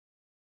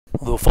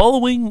The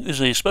following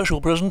is a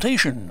special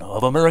presentation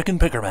of American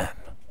Pickerman.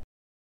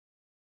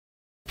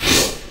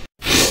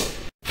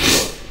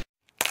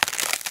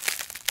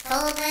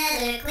 Cold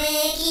weather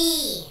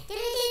quickie.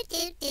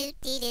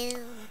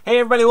 Hey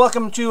everybody,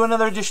 welcome to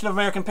another edition of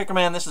American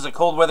Pickerman. This is a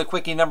cold weather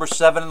quickie number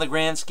 7 in the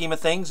grand scheme of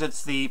things.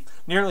 It's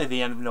nearly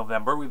the end of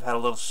November. We've had a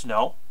little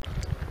snow.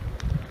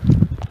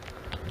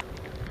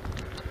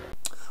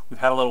 We've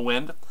had a little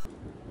wind.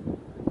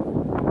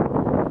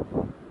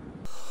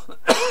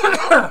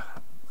 I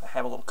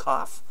have a little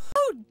cough.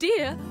 Oh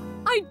dear,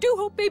 I do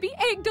hope baby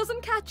Egg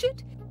doesn't catch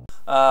it.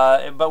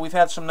 But we've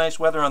had some nice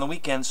weather on the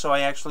weekend, so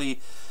I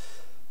actually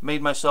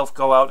made myself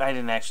go out. I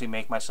didn't actually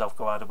make myself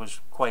go out. It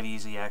was quite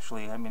easy,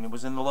 actually. I mean, it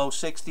was in the low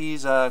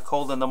 60s,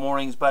 cold in the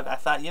mornings, but I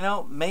thought, you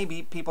know,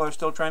 maybe people are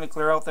still trying to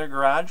clear out their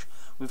garage.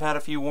 We've had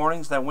a few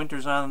warnings that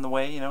winter's on the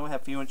way, you know, we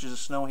have a few inches of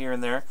snow here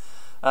and there.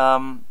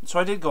 So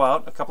I did go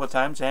out a couple of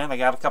times, and I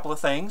got a couple of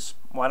things.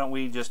 Why don't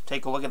we just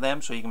take a look at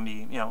them so you can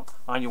be, you know,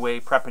 on your way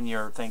prepping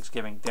your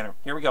Thanksgiving dinner.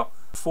 Here we go.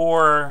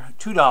 For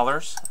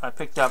 $2, I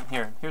picked up,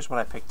 here's what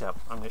I picked up.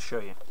 I'm going to show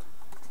you.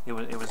 It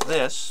was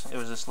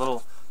this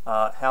little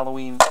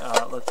Halloween,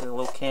 let's say a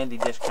little candy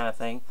dish kind of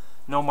thing.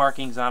 No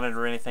markings on it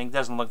or anything.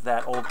 Doesn't look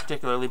that old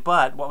particularly,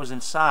 but what was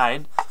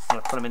inside, I'm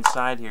going to put them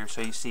inside here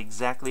so you see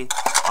exactly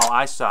how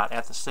I saw it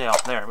at the sale.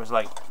 There, it was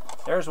like,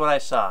 there's what I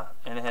saw,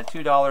 and it had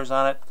 $2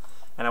 on it.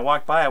 And I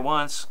walked by it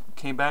once,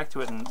 came back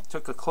to it and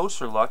took a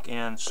closer look,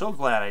 and so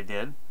glad I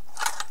did,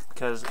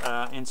 because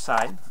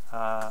inside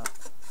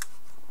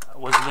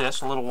was this,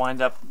 a little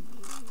wind-up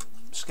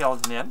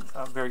skeleton head.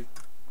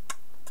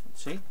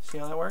 See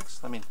how that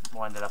works? Let me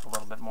wind it up a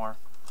little bit more.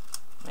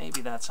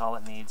 Maybe that's all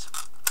it needs.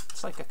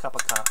 It's like a cup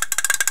of coffee.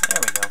 There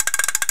we go.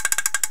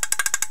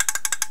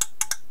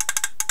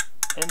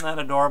 Isn't that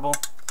adorable?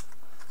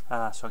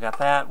 So I got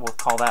that. We'll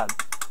call that,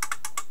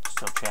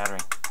 still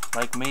chattering,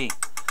 like me.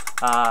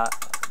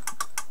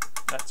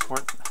 That's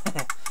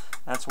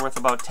worth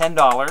about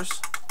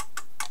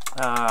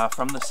 $10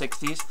 from the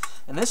 60s.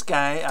 And this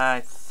guy I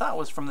thought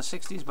was from the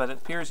 60s, but it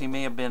appears he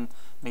may have been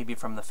maybe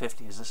from the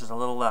 50s. This is a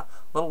little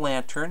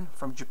lantern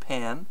from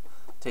Japan.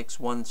 Takes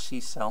one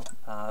C cell.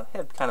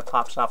 Head kind of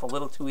pops off a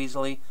little too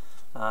easily.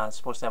 It's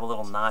supposed to have a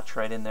little notch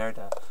right in there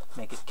to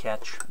make it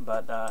catch,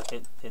 but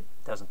it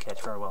doesn't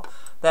catch very well.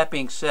 That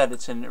being said,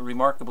 it's in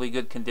remarkably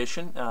good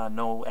condition.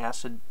 No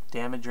acid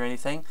damage or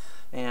anything,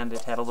 and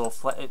it had a little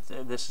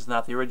this is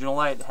not the original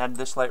light. It had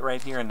this light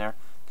right here in there,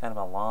 kind of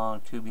a long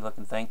tubey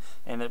looking thing,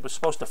 and it was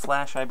supposed to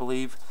flash, I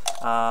believe,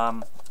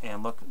 and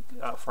look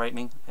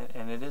frightening,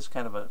 and it is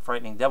kind of a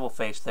frightening devil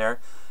face there.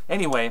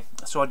 Anyway,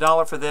 so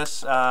 $1 for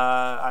this.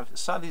 I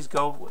saw these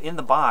go in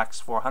the box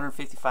for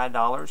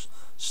 $155,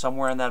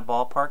 somewhere in that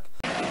ballpark.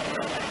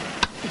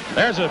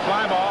 There's a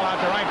fly ball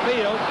out to right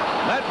field.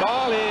 That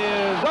ball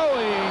is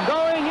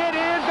going, it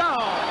is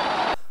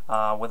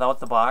gone.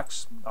 Without the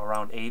box,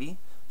 around $80.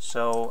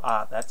 So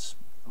that's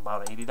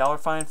about an $80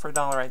 fine for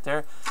 $1 right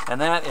there. And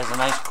that is a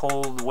nice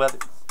cold weather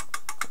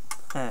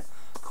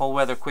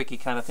quickie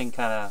kind of thing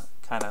to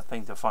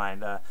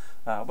find.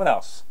 What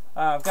else?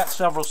 I've got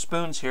several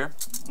spoons here.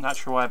 Not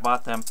sure why I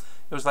bought them.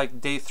 It was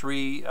like day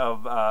 3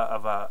 of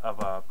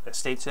an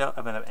estate sale,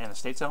 and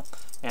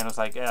it was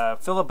like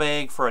fill a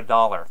bag for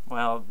 $1.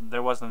 Well,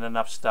 there wasn't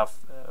enough stuff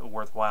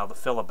worthwhile to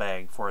fill a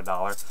bag for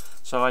 $1,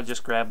 so I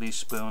just grabbed these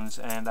spoons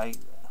and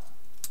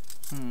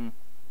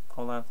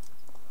hold on.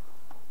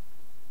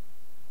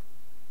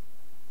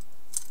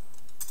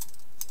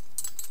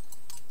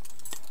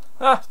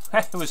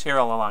 It was here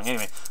all along.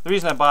 Anyway, the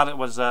reason I bought it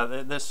was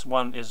this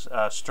one is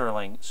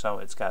sterling, so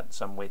it's got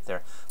some weight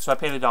there. So I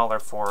paid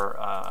 $1 for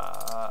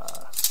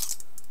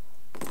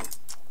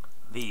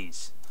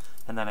these,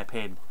 and then I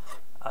paid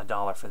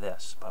 $1 for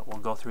this. But we'll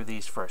go through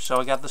these first. So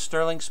I got the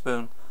sterling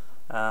spoon,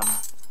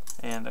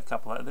 and a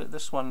couple of.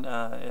 This one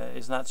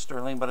is not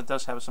sterling, but it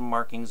does have some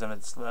markings, and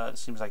it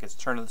seems like it's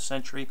turn of the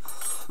century.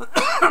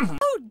 Oh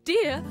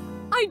dear,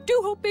 I do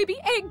hope baby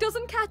Egg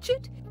doesn't catch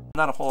it.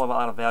 Not a whole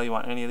lot of value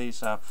on any of these.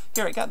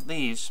 Here, I got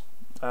these.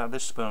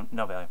 This spoon,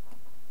 no value.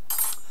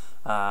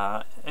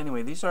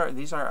 Anyway, these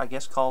are I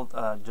guess called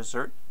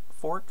dessert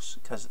forks,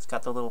 because it's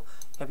got the little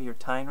heavier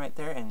tine right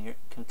there, and you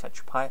can cut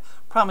your pie.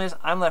 Problem is,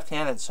 I'm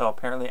left-handed, so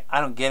apparently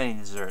I don't get any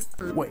dessert.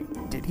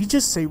 Wait, did he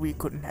just say we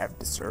couldn't have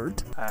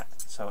dessert?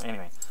 So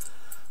anyway,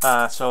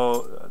 it's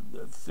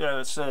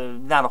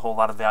not a whole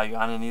lot of value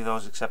on any of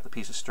those except the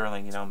piece of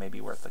sterling. You know,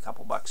 maybe worth a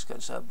couple bucks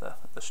because of the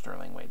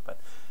sterling weight. But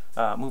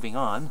moving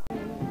on.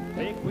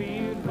 Take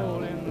wheels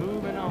rolling,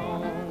 moving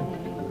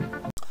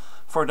on.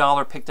 For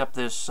 $1, picked up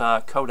this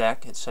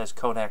Kodak. It says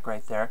Kodak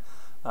right there.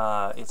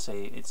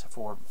 It's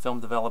for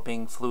film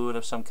developing fluid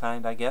of some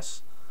kind, I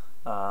guess.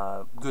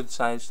 Good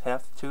sized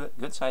heft to it.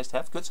 Good sized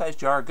heft. Good sized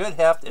jar. Good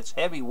heft. It's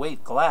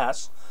heavyweight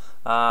glass,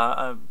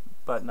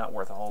 but not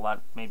worth a whole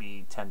lot.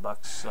 Maybe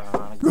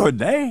 $10. Good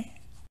day.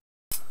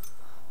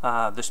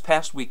 This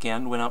past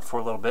weekend went out for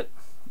a little bit.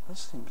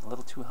 This seems a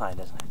little too high,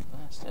 doesn't it?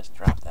 Let's just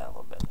drop that a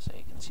little bit so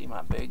you can see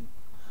my big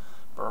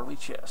Early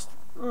chest.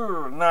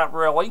 Not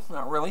really,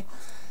 not really.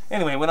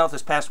 Anyway, went out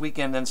this past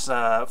weekend and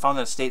found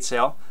an estate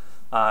sale.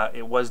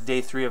 It was day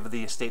 3 of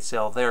the estate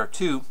sale there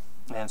too,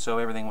 and so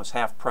everything was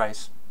half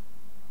price,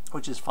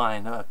 which is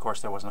fine. Of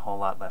course, there wasn't a whole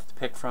lot left to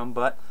pick from,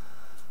 but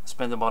I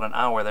spent about an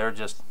hour there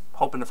just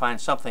hoping to find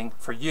something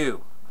for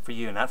you,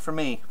 not for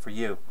me, for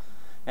you,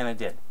 and I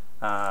did.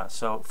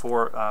 So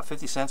for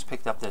 50 cents,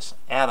 picked up this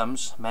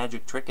Adams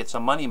magic trick. It's a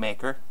money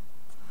maker.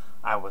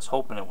 I was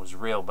hoping it was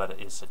real, but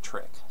it's a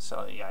trick.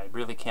 So yeah, I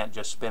really can't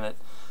just spin it,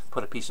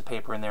 put a piece of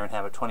paper in there, and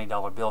have a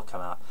 $20 bill come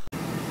out.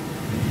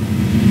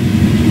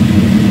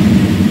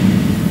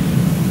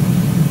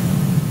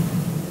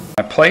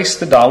 I place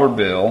the dollar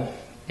bill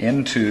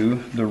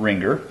into the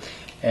ringer,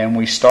 and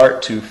we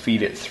start to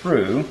feed it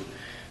through.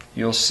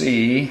 You'll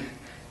see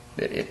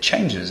that it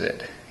changes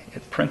it.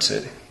 It prints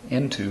it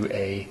into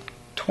a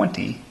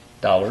 $20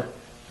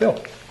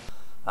 bill.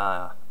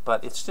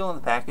 But it's still in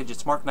the package.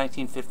 It's marked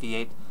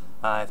 1958.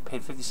 I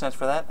paid 50 cents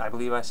for that, I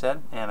believe I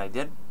said, and I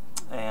did.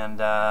 And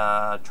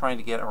trying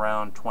to get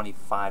around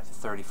 25 to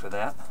 30 for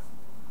that.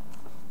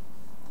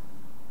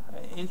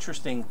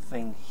 Interesting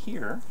thing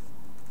here,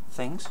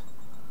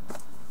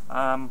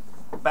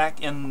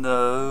 back in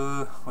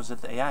the,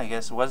 I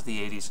guess it was the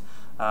 80s,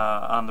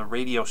 on the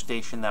radio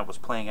station that was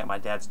playing at my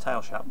dad's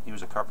tile shop. He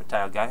was a carpet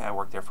tile guy. I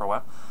worked there for a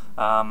while.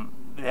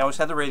 They always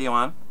had the radio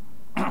on,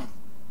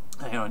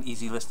 you know, an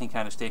easy listening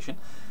kind of station,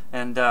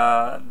 and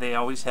they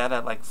always had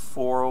at like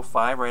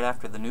 4:05, right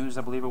after the news,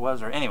 I believe it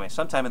was, or anyway,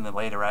 sometime in the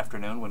later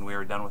afternoon when we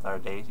were done with our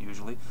day,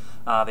 usually.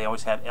 They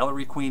always had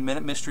Ellery Queen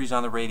Minute Mysteries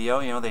on the radio.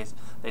 You know, they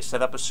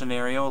set up a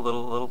scenario, a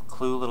little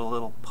clue,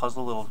 little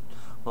puzzle, little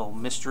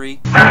mystery.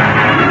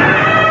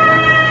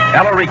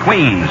 Ellery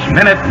Queen's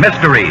Minute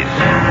Mysteries.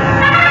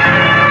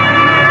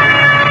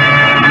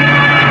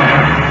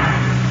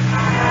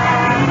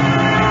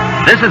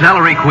 This is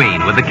Ellery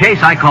Queen with the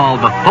case I call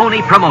the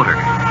phony promoter.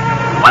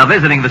 While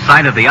visiting the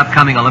site of the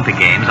upcoming Olympic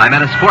Games, I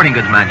met a sporting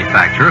goods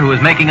manufacturer who was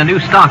making a new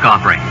stock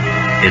offering.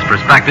 His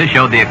prospectus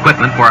showed the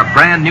equipment for a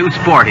brand new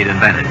sport he'd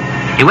invented.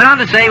 He went on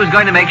to say he was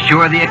going to make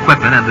sure the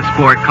equipment and the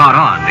sport caught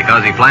on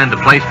because he planned to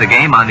place the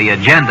game on the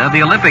agenda of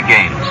the Olympic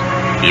Games.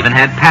 He even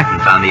had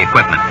patents on the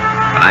equipment.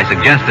 But I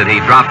suggested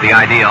he drop the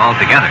idea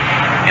altogether.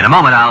 In a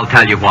moment, I'll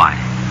tell you why.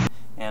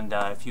 And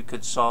if you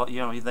could solve, you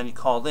know, then you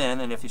called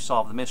in, and if you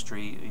solved the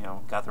mystery, you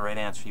know, got the right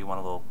answer, you won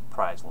a little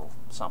prize, a little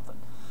something.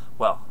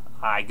 Well,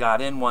 I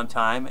got in one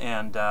time,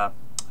 and I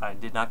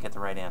did not get the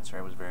right answer.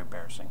 It was very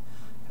embarrassing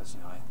because,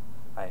 you know,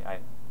 I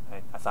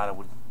thought I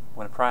would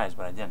win a prize,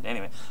 but I didn't.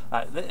 Anyway,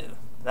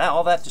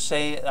 all that to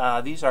say,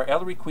 these are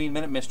Ellery Queen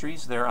Minute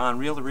Mysteries. They're on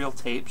reel-to-reel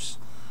tapes.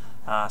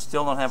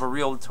 Still don't have a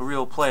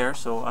reel-to-reel player,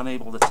 so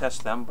unable to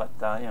test them, but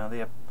you know,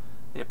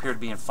 they appear to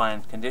be in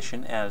fine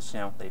condition, as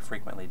you know they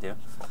frequently do.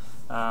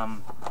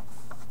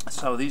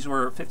 So these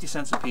were 50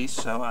 cents a piece,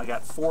 so I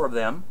got 4 of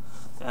them,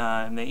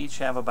 and they each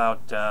have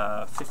about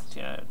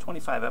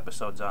 25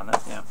 episodes on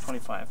them. Yeah,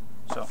 25.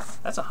 So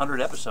that's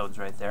 100 episodes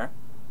right there.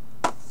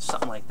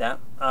 Something like that.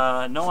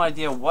 No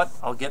idea what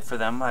I'll get for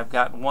them. I've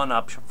got one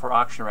up for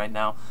auction right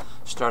now.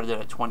 Started it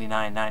at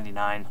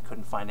 $29.99.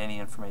 Couldn't find any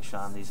information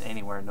on these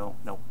anywhere. No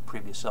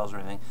previous sales or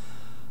anything.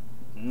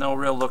 No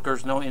real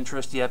lookers. No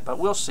interest yet. But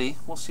we'll see.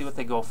 We'll see what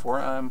they go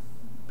for.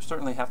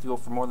 Certainly have to go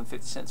for more than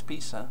 50 cents a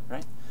piece,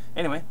 right?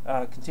 Anyway,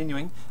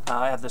 continuing.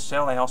 At the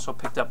sale, I also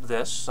picked up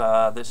this.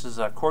 This is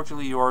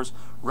Cordially Yours,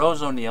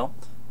 Rose O'Neal.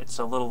 It's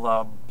a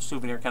little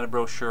souvenir kind of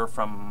brochure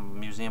from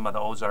Museum of the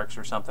Ozarks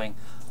or something.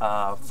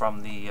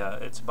 From the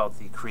it's about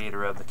the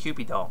creator of the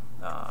Cupid doll,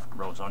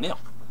 Rose O'Neal.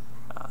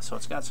 So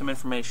it's got some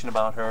information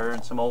about her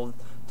and some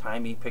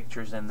old-timey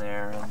pictures in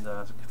there, and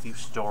a few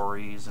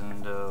stories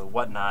and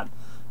whatnot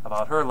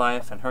about her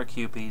life and her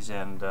Cupies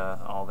and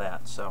all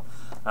that. So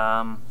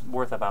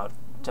worth about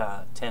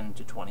 10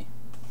 to 20.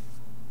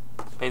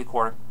 Paid a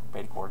quarter.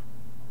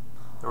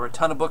 There were a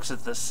ton of books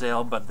at this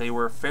sale, but they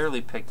were fairly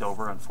picked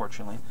over,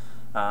 unfortunately.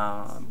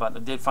 But I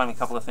did find a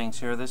couple of things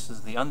here. This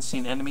is The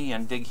Unseen Enemy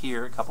and Dig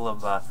Here, a couple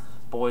of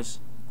boys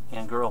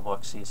and girl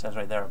books. See, it says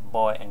right there,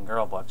 boy and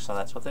girl books, so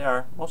that's what they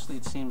are. Mostly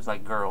it seems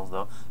like girls,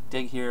 though.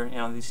 Dig Here, you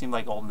know, these seem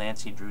like old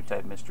Nancy Drew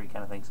type mystery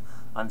kind of things.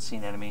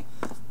 Unseen Enemy.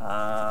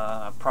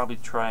 I'll probably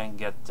try and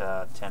get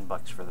 10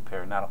 bucks for the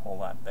pair, not a whole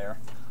lot there.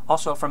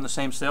 Also from the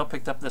same sale,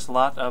 picked up this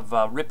lot of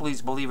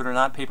Ripley's Believe It or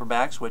Not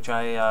paperbacks, which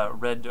I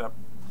read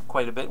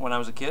quite a bit when I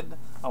was a kid.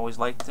 Always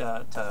liked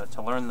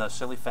to learn the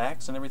silly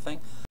facts and everything.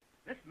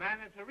 This man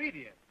is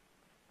Herodotus,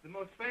 the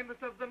most famous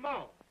of them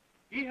all.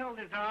 He held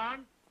his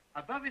arm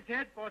above his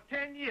head for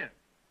 10 years,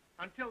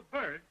 until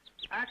birds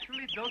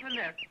actually built a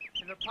nest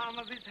in the palm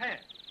of his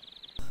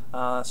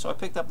hand. So I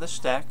picked up this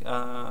stack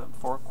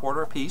for a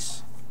quarter a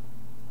piece.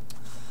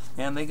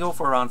 And they go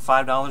for around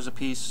 $5 a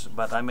piece,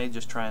 but I may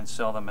just try and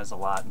sell them as a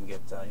lot and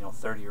get you know,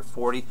 30 or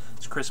 40.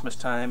 It's Christmas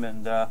time,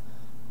 and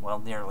well,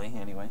 nearly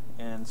anyway,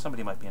 and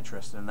somebody might be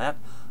interested in that.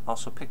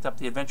 Also picked up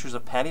The Adventures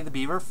of Paddy the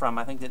Beaver from,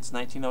 I think it's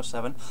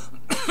 1907.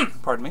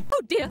 Pardon me.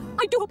 Oh dear,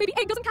 I do hope Baby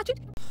Egg doesn't catch it.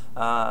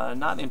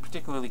 Not in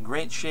particularly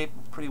great shape,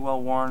 pretty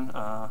well worn.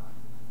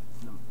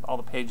 all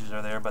the pages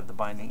are there, but the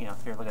binding, you know,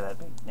 here, look at that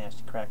big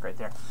nasty crack right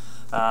there.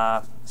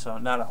 So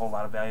not a whole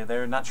lot of value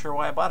there. Not sure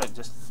why I bought it.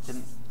 Just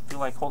didn't feel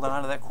like holding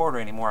on to that quarter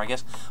anymore, I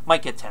guess.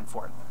 Might get 10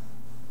 for it.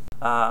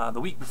 The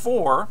week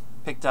before,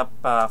 picked up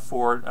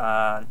for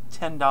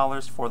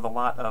 $10 for the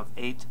lot of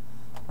 8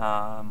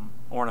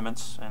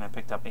 ornaments, and I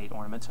picked up 8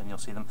 ornaments, and you'll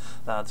see them.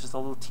 This is a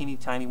little teeny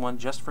tiny one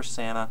just for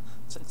Santa.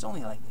 It's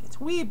only like, it's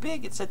wee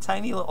big. It's a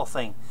tiny little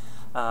thing.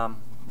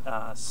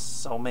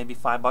 So maybe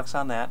 $5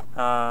 on that.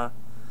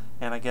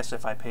 And I guess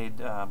if I paid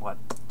what,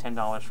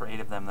 $10 for 8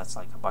 of them, that's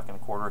like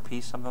 $1.25 a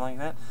piece, something like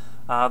that.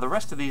 The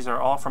rest of these are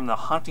all from the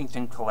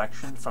Huntington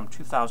collection from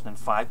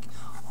 2005,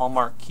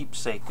 Hallmark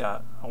keepsake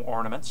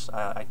ornaments.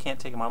 I can't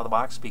take them out of the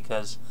box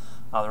because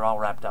they're all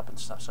wrapped up and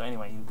stuff. So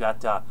anyway, you've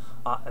got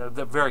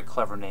they're very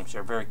clever names.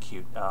 They're very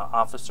cute.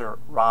 Officer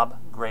Rob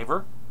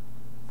Graver.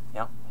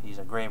 Yeah, he's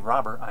a grave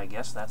robber, I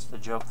guess. That's the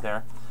joke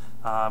there.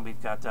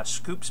 We've got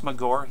Scoops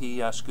McGore.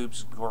 He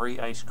scoops gory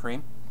ice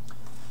cream.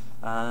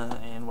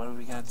 And what do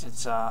we got?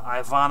 It's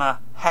Ivana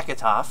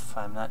Hacketoff.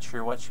 I'm not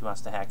sure what she wants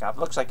to hack off.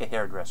 Looks like a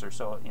hairdresser,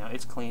 so you know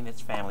it's clean,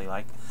 it's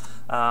family-like.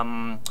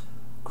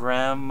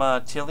 Grandma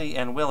Tilly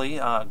and Willie,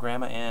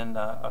 Grandma and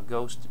a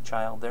ghost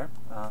child there,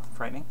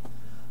 frightening.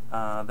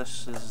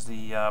 This is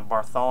the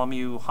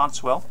Bartholomew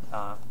Hanswell,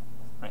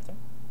 right there,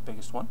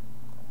 biggest one.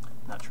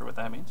 Not sure what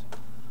that means.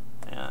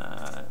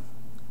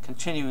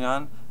 Continuing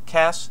on,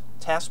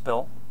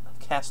 Castaspell.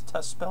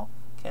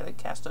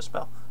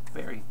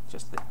 Very,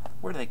 just,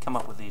 where do they come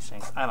up with these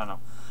things? I don't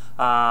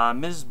know.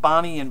 Ms.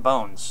 Bonnie and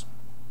Bones.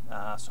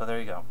 So there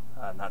you go.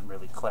 Not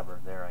really clever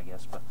there, I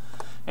guess. But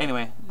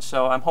anyway,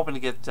 so I'm hoping to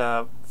get,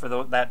 for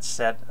that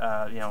set,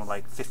 you know,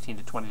 like $15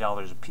 to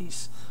 $20 a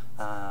piece.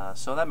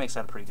 So that makes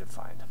that a pretty good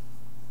find.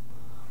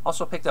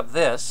 Also picked up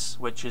this,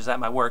 which is at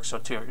my work. So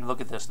to look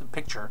at this, the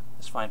picture,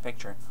 this fine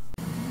picture.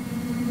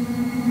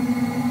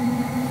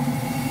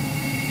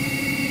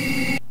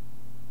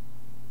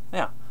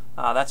 Yeah.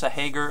 That's a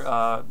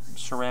Hager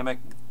ceramic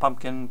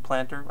pumpkin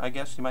planter, I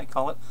guess you might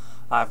call it.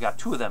 I've got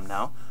 2 of them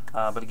now,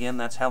 but again,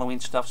 that's Halloween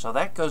stuff, so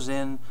that goes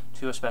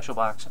into a special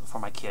box for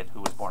my kid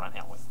who was born on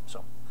Halloween.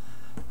 So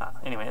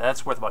anyway,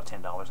 that's worth about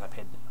 $10. I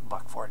paid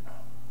 $1 for it.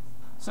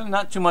 So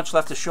not too much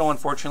left to show,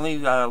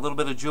 unfortunately. A little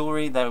bit of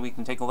jewelry that we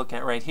can take a look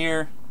at right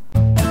here.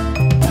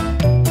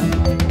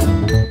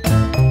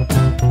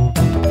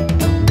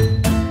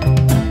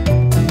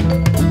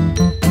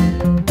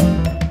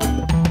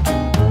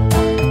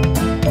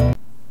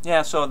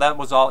 Yeah, so that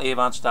was all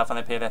Avon stuff, and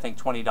I paid, I think,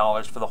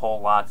 $20 for the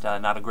whole lot.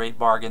 Not a great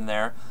bargain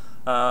there,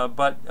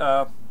 but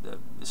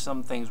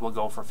some things will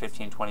go for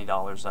 $15,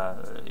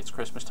 $20. It's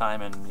Christmas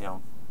time, and you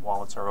know,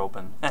 wallets are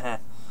open.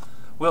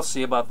 We'll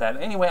see about that.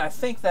 Anyway, I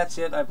think that's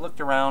it. I've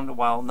looked around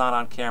while not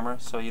on camera,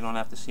 so you don't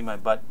have to see my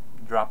butt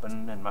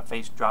dropping and my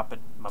face dropping,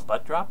 my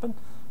butt dropping.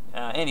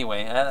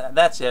 Anyway,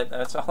 that's it.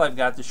 That's all I've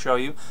got to show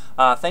you.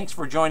 Thanks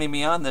for joining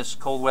me on this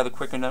cold weather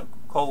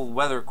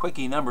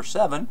quickie number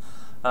 7.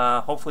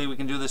 Hopefully we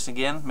can do this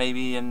again,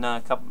 maybe in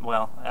a couple,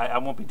 well, I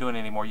won't be doing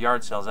any more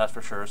yard sales, that's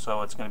for sure,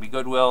 so it's going to be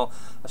Goodwill,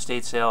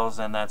 estate sales,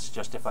 and that's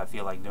just if I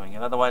feel like doing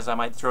it. Otherwise, I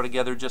might throw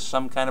together just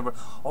some kind of,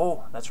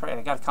 oh, that's right,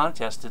 I got a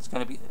contest. It's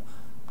going to be,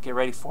 get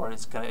ready for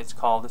it, it's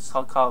called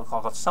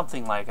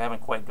something like, I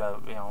haven't quite,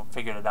 you know,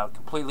 figured it out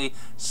completely,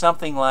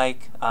 something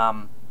like,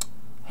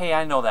 hey,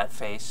 I know that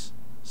face,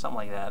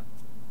 something like that.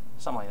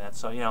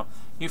 So, you know,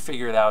 you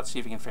figure it out, see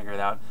if you can figure it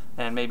out,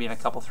 and maybe in a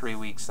couple, 3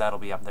 weeks, that'll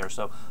be up there.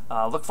 So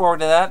look forward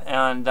to that,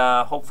 and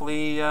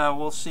hopefully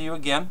we'll see you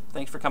again.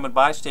 Thanks for coming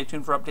by. Stay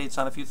tuned for updates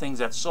on a few things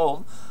that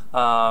sold.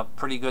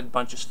 Pretty good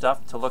bunch of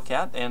stuff to look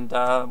at, and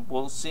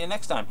we'll see you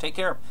next time. Take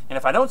care. And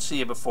if I don't see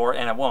you before,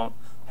 and I won't,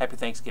 happy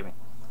Thanksgiving.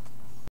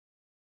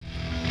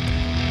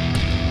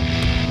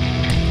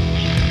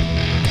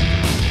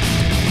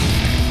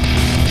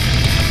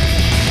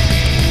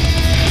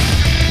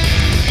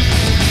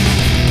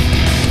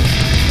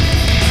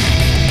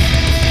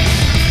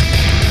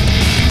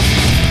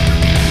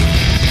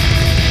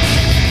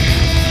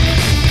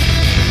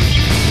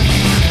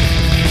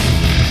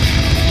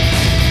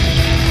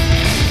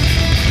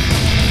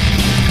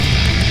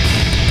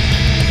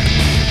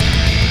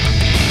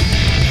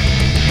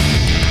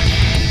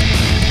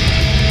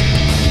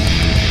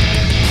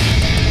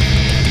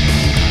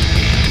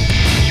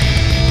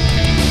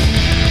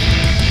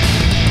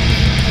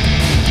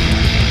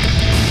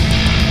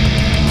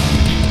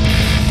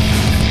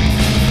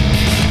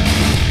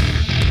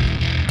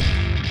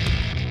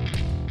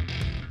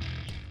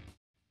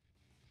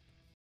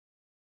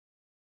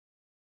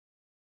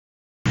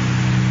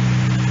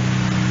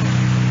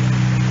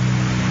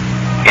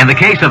 In the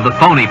case of the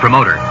phony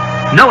promoter,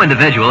 no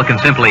individual can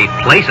simply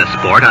place a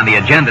sport on the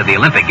agenda of the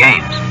Olympic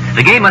Games.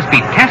 The game must be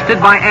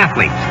tested by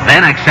athletes,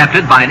 then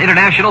accepted by an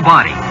international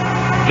body.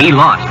 He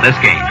lost this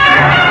game.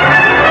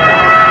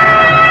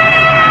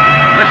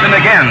 Listen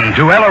again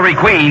to Ellery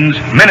Queen's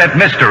Minute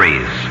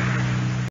Mysteries.